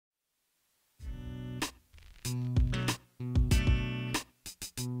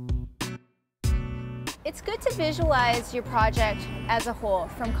It's good to visualize your project as a whole,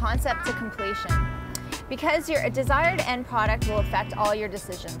 from concept to completion, because your desired end product will affect all your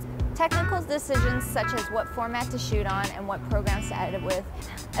decisions. Technical decisions such as what format to shoot on and what programs to edit with,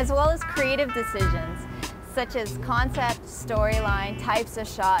 as well as creative decisions such as concept, storyline, types of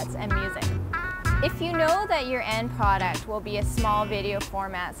shots, and music. If you know that your end product will be a small video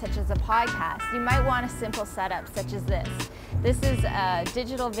format such as a podcast, you might want a simple setup such as this. This is a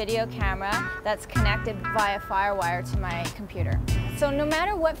digital video camera that's connected via FireWire to my computer. So no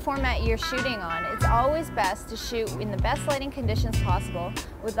matter what format you're shooting on, it's always best to shoot in the best lighting conditions possible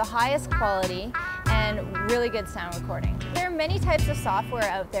with the highest quality and really good sound recording. There are many types of software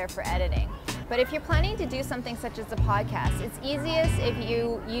out there for editing. But if you're planning to do something such as a podcast, it's easiest if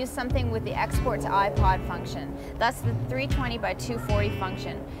you use something with the export to iPod function. That's the 320 by 240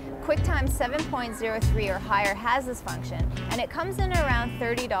 function. QuickTime 7.03 or higher has this function, and it comes in around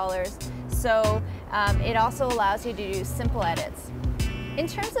 $30, so it also allows you to do simple edits. In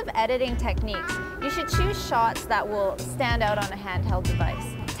terms of editing techniques, you should choose shots that will stand out on a handheld device.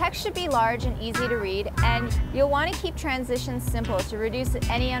 Text should be large and easy to read, and you'll want to keep transitions simple to reduce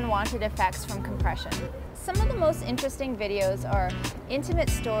any unwanted effects from compression. Some of the most interesting videos are intimate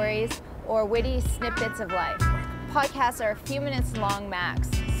stories or witty snippets of life. Podcasts are a few minutes long max,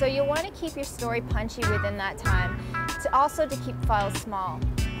 so you'll want to keep your story punchy within that time, to keep files small.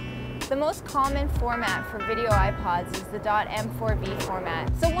 The most common format for video iPods is the .m4v format.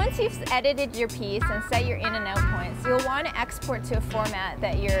 So once you've edited your piece and set your in and out points, you'll want to export to a format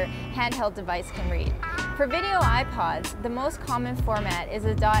that your handheld device can read. For video iPods, the most common format is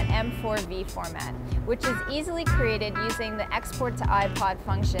a .m4v format, which is easily created using the export to iPod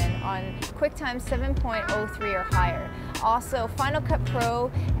function on QuickTime 7.03 or higher. Also, Final Cut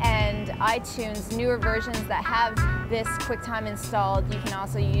Pro and iTunes, newer versions that have this QuickTime installed, you can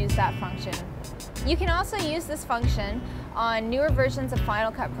also use that function. You can also use this function on newer versions of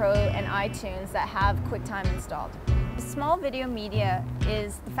Final Cut Pro and iTunes that have QuickTime installed. Small video media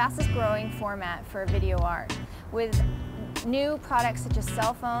is the fastest growing format for video art. With new products such as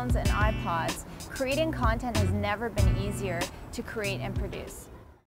cell phones and iPods, creating content has never been easier to create and produce.